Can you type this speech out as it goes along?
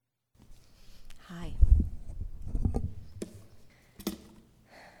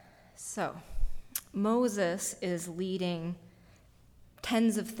So, Moses is leading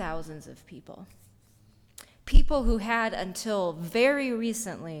tens of thousands of people. People who had until very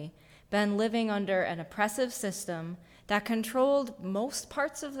recently been living under an oppressive system that controlled most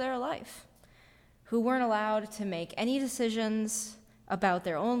parts of their life, who weren't allowed to make any decisions about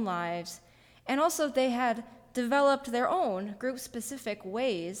their own lives, and also they had developed their own group-specific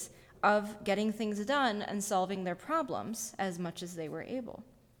ways of getting things done and solving their problems as much as they were able.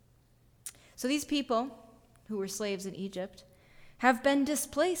 So these people, who were slaves in Egypt, have been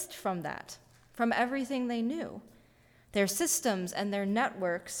displaced from that, from everything they knew. Their systems and their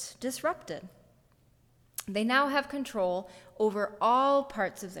networks disrupted. They now have control over all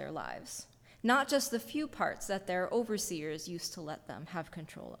parts of their lives, not just the few parts that their overseers used to let them have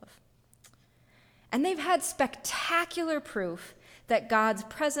control of. And they've had spectacular proof that God's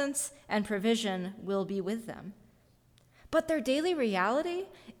presence and provision will be with them. But their daily reality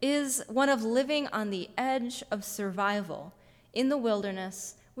is one of living on the edge of survival in the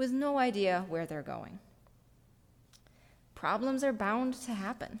wilderness with no idea where they're going. Problems are bound to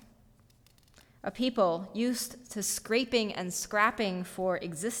happen. A people used to scraping and scrapping for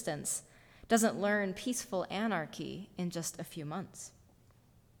existence doesn't learn peaceful anarchy in just a few months.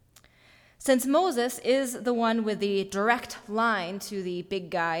 Since Moses is the one with the direct line to the big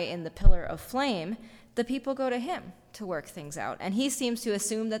guy in the pillar of flame, the people go to him to work things out, and he seems to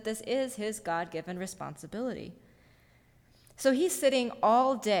assume that this is his God-given responsibility. So he's sitting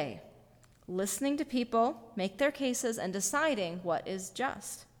all day, listening to people make their cases and deciding what is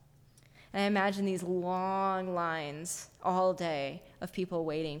just. And I imagine these long lines all day of people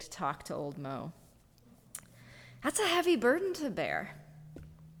waiting to talk to old Mo. That's a heavy burden to bear.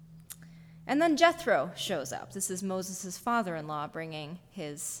 And then Jethro shows up. This is Moses' father-in-law bringing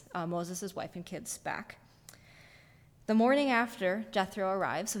Moses' wife and kids back. The morning after Jethro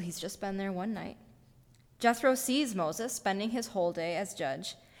arrives, so he's just been there one night, Jethro sees Moses spending his whole day as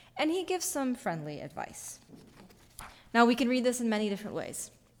judge, and he gives some friendly advice. Now, we can read this in many different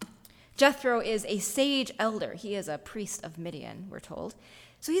ways. Jethro is a sage elder. He is a priest of Midian, we're told.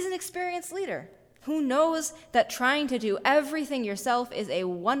 So he's an experienced leader who knows that trying to do everything yourself is a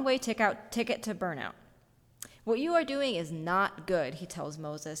one-way ticket to burnout. What you are doing is not good, he tells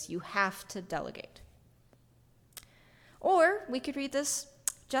Moses. You have to delegate. Or we could read this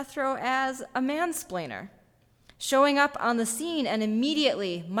Jethro as a mansplainer, showing up on the scene and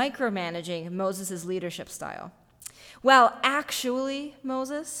immediately micromanaging Moses' leadership style. Well, actually,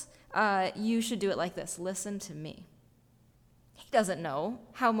 Moses, you should do it like this. Listen to me. He doesn't know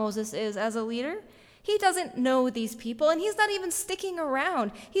how Moses is as a leader. He doesn't know these people, and he's not even sticking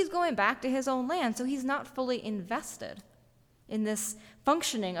around. He's going back to his own land, so he's not fully invested in this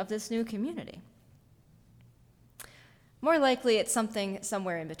functioning of this new community. More likely, it's something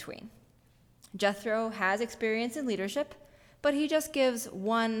somewhere in between. Jethro has experience in leadership, but he just gives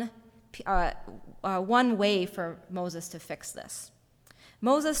one way for Moses to fix this.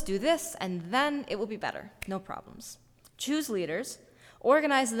 Moses, do this, and then it will be better. No problems. Choose leaders,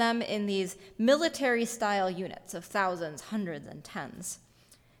 organize them in these military-style units of thousands, hundreds, and tens.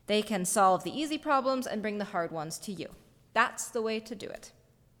 They can solve the easy problems and bring the hard ones to you. That's the way to do it.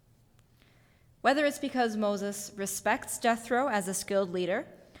 Whether it's because Moses respects Jethro as a skilled leader,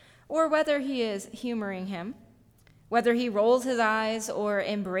 or whether he is humoring him, whether he rolls his eyes or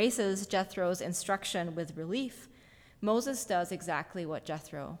embraces Jethro's instruction with relief, Moses does exactly what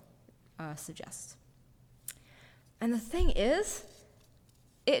Jethro suggests. And the thing is,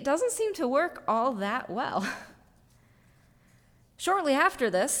 it doesn't seem to work all that well. Shortly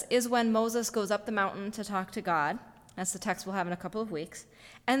after this is when Moses goes up the mountain to talk to God, as the text will have in a couple of weeks,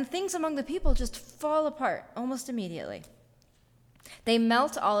 and things among the people just fall apart almost immediately. They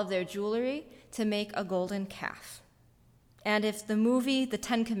melt all of their jewelry to make a golden calf. And if the movie The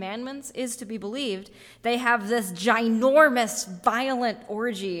Ten Commandments is to be believed, they have this ginormous, violent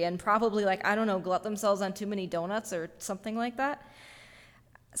orgy and probably, glut themselves on too many donuts or something like that.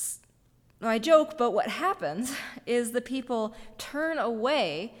 I joke, but what happens is the people turn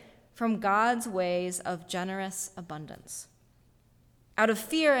away from God's ways of generous abundance. Out of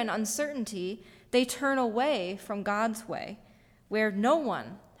fear and uncertainty, they turn away from God's way, where no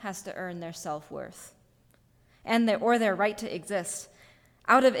one has to earn their self-worth or their right to exist.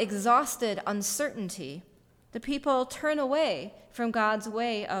 Out of exhausted uncertainty, the people turn away from God's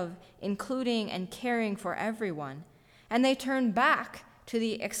way of including and caring for everyone, and they turn back to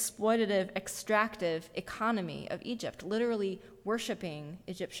the exploitative, extractive economy of Egypt, literally worshiping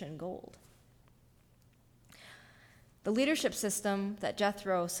Egyptian gold. The leadership system that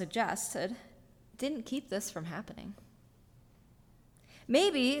Jethro suggested didn't keep this from happening.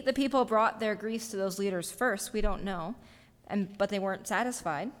 Maybe the people brought their griefs to those leaders first, we don't know, but they weren't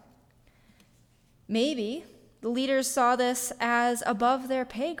satisfied. Maybe the leaders saw this as above their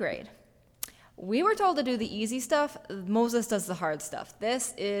pay grade. We were told to do the easy stuff. Moses does the hard stuff.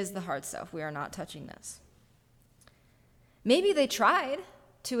 This is the hard stuff. We are not touching this. Maybe they tried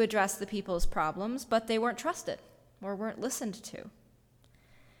to address the people's problems, but they weren't trusted or weren't listened to.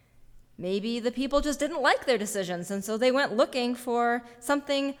 Maybe the people just didn't like their decisions, and so they went looking for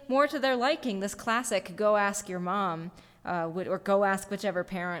something more to their liking, this classic go ask your mom, or go ask whichever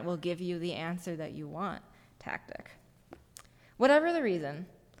parent will give you the answer that you want tactic. Whatever the reason,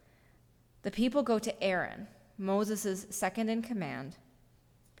 the people go to Aaron, Moses' second in command.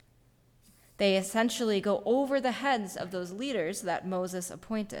 They essentially go over the heads of those leaders that Moses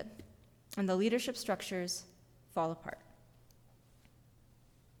appointed, and the leadership structures fall apart.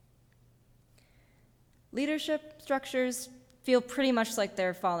 Leadership structures feel pretty much like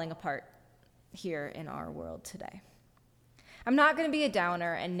they're falling apart here in our world today. I'm not going to be a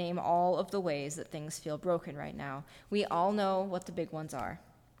downer and name all of the ways that things feel broken right now. We all know what the big ones are.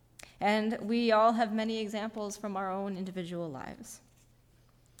 And we all have many examples from our own individual lives.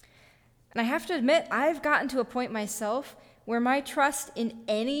 And I have to admit, I've gotten to a point myself where my trust in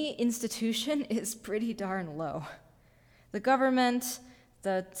any institution is pretty darn low. The government,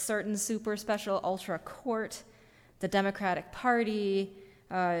 the certain super special ultra court, the Democratic Party,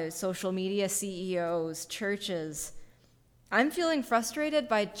 social media CEOs, churches. I'm feeling frustrated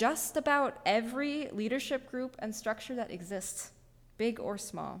by just about every leadership group and structure that exists, big or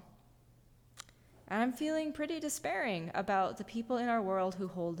small. And I'm feeling pretty despairing about the people in our world who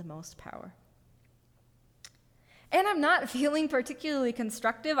hold the most power. And I'm not feeling particularly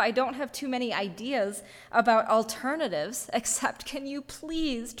constructive. I don't have too many ideas about alternatives, except can you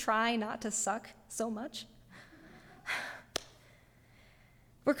please try not to suck so much?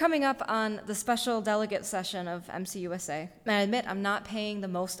 We're coming up on the special delegate session of MCUSA, and I admit I'm not paying the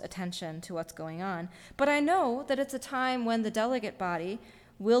most attention to what's going on, but I know that it's a time when the delegate body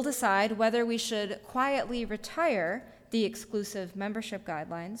will decide whether we should quietly retire the exclusive membership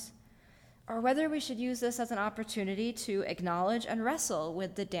guidelines, or whether we should use this as an opportunity to acknowledge and wrestle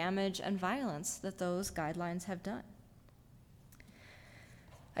with the damage and violence that those guidelines have done.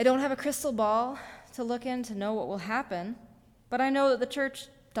 I don't have a crystal ball to look in to know what will happen, but I know that the church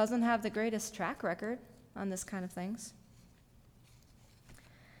doesn't have the greatest track record on this kind of things.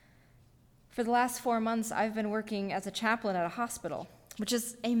 For the last 4 months, I've been working as a chaplain at a hospital, which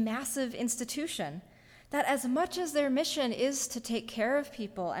is a massive institution that, as much as their mission is to take care of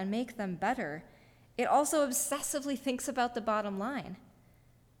people and make them better, it also obsessively thinks about the bottom line.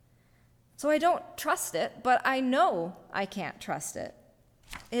 So I don't trust it, but I know I can't trust it.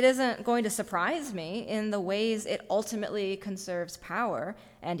 It isn't going to surprise me in the ways it ultimately conserves power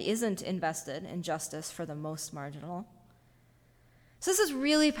and isn't invested in justice for the most marginal. So this is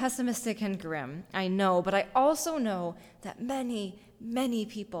really pessimistic and grim, I know, but I also know that many, many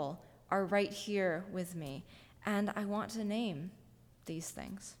people are right here with me, and I want to name these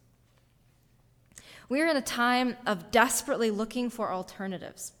things. We are in a time of desperately looking for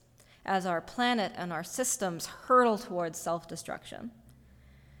alternatives as our planet and our systems hurtle towards self-destruction.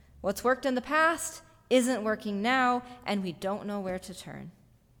 What's worked in the past isn't working now, and we don't know where to turn.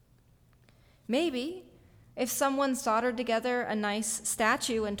 Maybe if someone soldered together a nice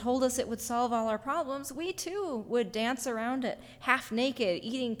statue and told us it would solve all our problems, we too would dance around it, half naked,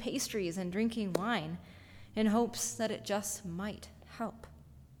 eating pastries and drinking wine, in hopes that it just might help.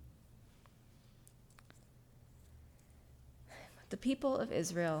 The people of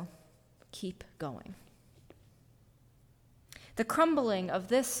Israel keep going. The crumbling of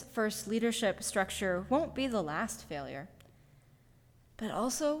this first leadership structure won't be the last failure, but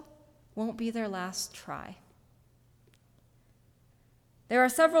also won't be their last try. There are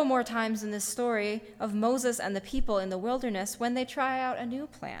several more times in this story of Moses and the people in the wilderness when they try out a new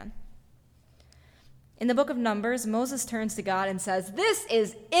plan. In the book of Numbers, Moses turns to God and says, "This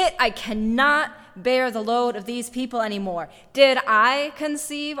is it. I cannot bear the load of these people anymore. Did I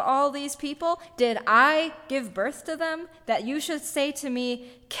conceive all these people? Did I give birth to them? That you should say to me,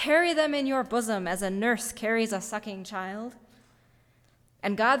 'Carry them in your bosom as a nurse carries a sucking child'?"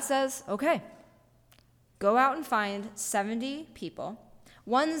 And God says, "Okay, go out and find 70 people,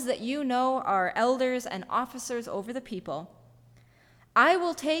 ones that you know are elders and officers over the people. I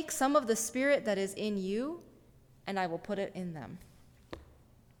will take some of the spirit that is in you, and I will put it in them."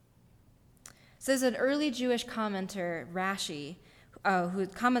 So there's an early Jewish commenter, Rashi, who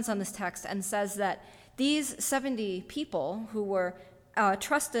comments on this text and says that these 70 people who were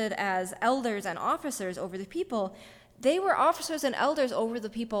trusted as elders and officers over the people, they were officers and elders over the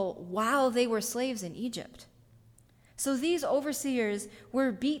people while they were slaves in Egypt. So these overseers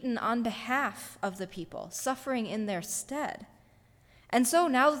were beaten on behalf of the people, suffering in their stead. And so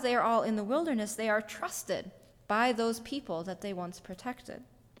now that they are all in the wilderness, they are trusted by those people that they once protected.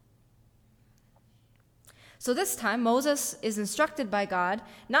 So this time, Moses is instructed by God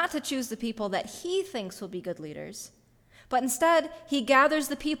not to choose the people that he thinks will be good leaders, but instead he gathers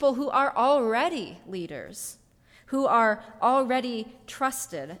the people who are already leaders, who are already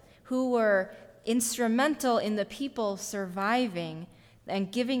trusted, who were instrumental in the people surviving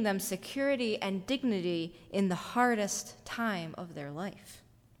and giving them security and dignity in the hardest time of their life.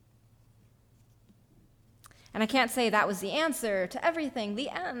 And I can't say that was the answer to everything, the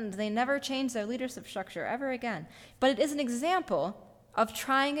end. They never changed their leadership structure ever again. But it is an example of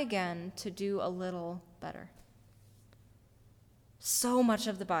trying again to do a little better. So much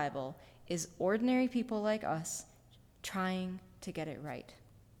of the Bible is ordinary people like us trying to get it right.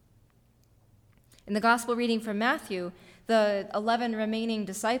 In the gospel reading from Matthew, the 11 remaining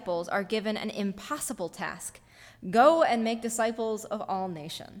disciples are given an impossible task: go and make disciples of all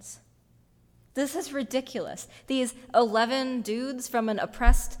nations. This is ridiculous. These 11 dudes from an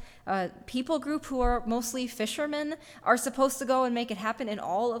oppressed people group who are mostly fishermen are supposed to go and make it happen in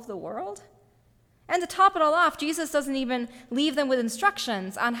all of the world? And to top it all off, Jesus doesn't even leave them with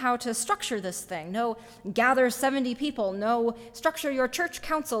instructions on how to structure this thing. No, gather 70 people. No, structure your church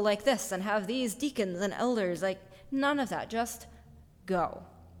council like this and have these deacons and elders. Like, none of that. Just go.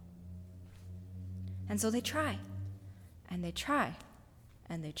 And so they try, and they try,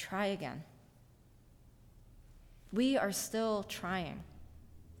 and they try again. We are still trying.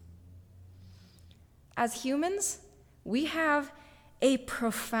 As humans, we have a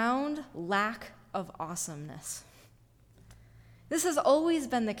profound lack of awesomeness. This has always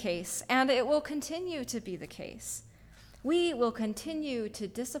been the case, and it will continue to be the case. We will continue to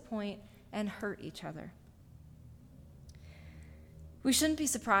disappoint and hurt each other. We shouldn't be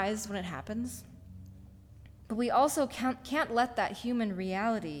surprised when it happens, but we also can't let that human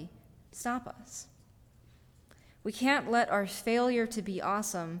reality stop us. We can't let our failure to be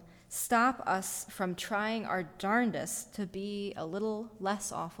awesome stop us from trying our darndest to be a little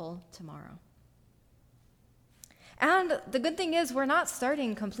less awful tomorrow. And the good thing is, we're not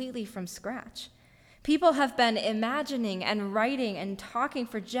starting completely from scratch. People have been imagining and writing and talking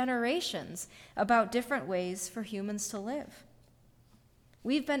for generations about different ways for humans to live.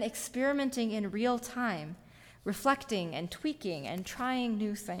 We've been experimenting in real time, reflecting and tweaking and trying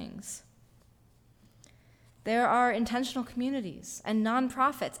new things. There are intentional communities and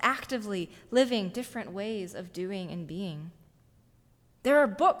nonprofits actively living different ways of doing and being. There are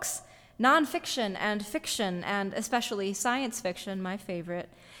books, nonfiction and fiction, and especially science fiction, my favorite,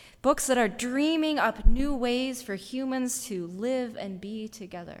 books that are dreaming up new ways for humans to live and be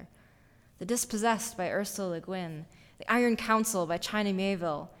together. The Dispossessed by Ursula Le Guin, The Iron Council by China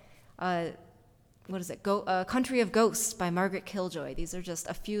Miéville, Country of Ghosts by Margaret Killjoy. These are just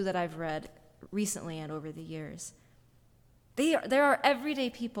a few that I've read recently and over the years. There are everyday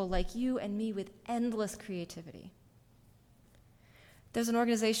people like you and me with endless creativity. There's an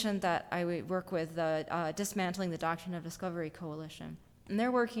organization that I work with, the Dismantling the Doctrine of Discovery Coalition, and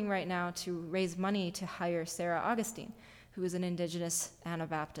they're working right now to raise money to hire Sarah Augustine, who is an indigenous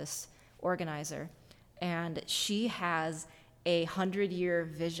Anabaptist organizer, and she has a 100-year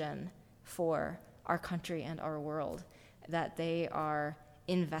vision for our country and our world that they are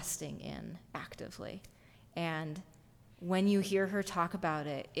investing in actively. And when you hear her talk about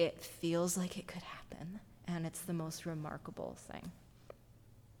it, it feels like it could happen, and it's the most remarkable thing.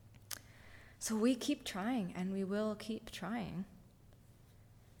 So we keep trying, and we will keep trying.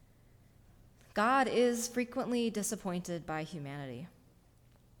 God is frequently disappointed by humanity.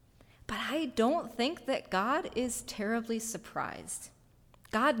 But I don't think that God is terribly surprised.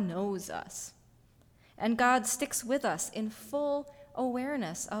 God knows us, and God sticks with us in full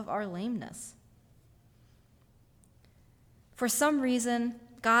awareness of our lameness. For some reason,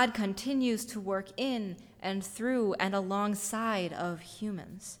 God continues to work in and through and alongside of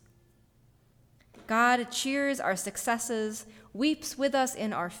humans. God cheers our successes, weeps with us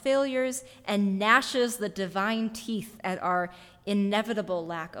in our failures, and gnashes the divine teeth at our inevitable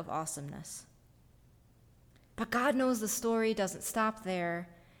lack of awesomeness. But God knows the story doesn't stop there.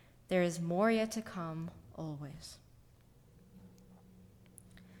 There is more yet to come, always.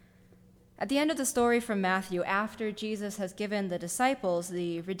 At the end of the story from Matthew, after Jesus has given the disciples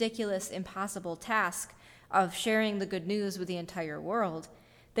the ridiculous, impossible task of sharing the good news with the entire world,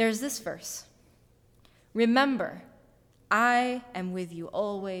 there's this verse. Remember, I am with you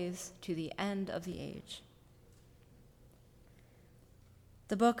always to the end of the age.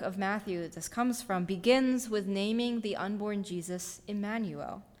 The book of Matthew this comes from begins with naming the unborn Jesus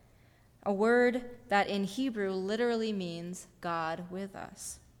Emmanuel, a word that in Hebrew literally means God with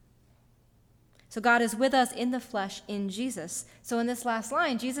us. So God is with us in the flesh in Jesus. So in this last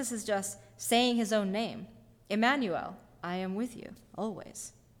line, Jesus is just saying his own name, Emmanuel, I am with you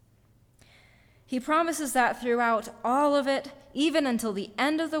always. He promises that throughout all of it, even until the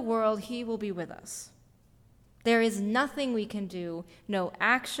end of the world, he will be with us. There is nothing we can do, no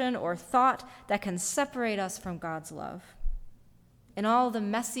action or thought that can separate us from God's love. In all the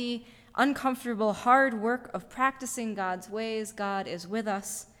messy, uncomfortable, hard work of practicing God's ways, God is with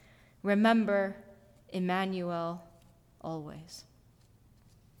us. Remember, Emmanuel, always.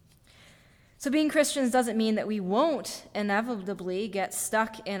 So being Christians doesn't mean that we won't inevitably get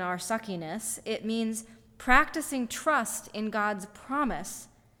stuck in our suckiness. It means practicing trust in God's promise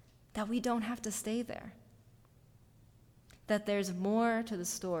that we don't have to stay there, that there's more to the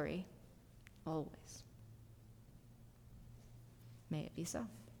story, always. May it be so.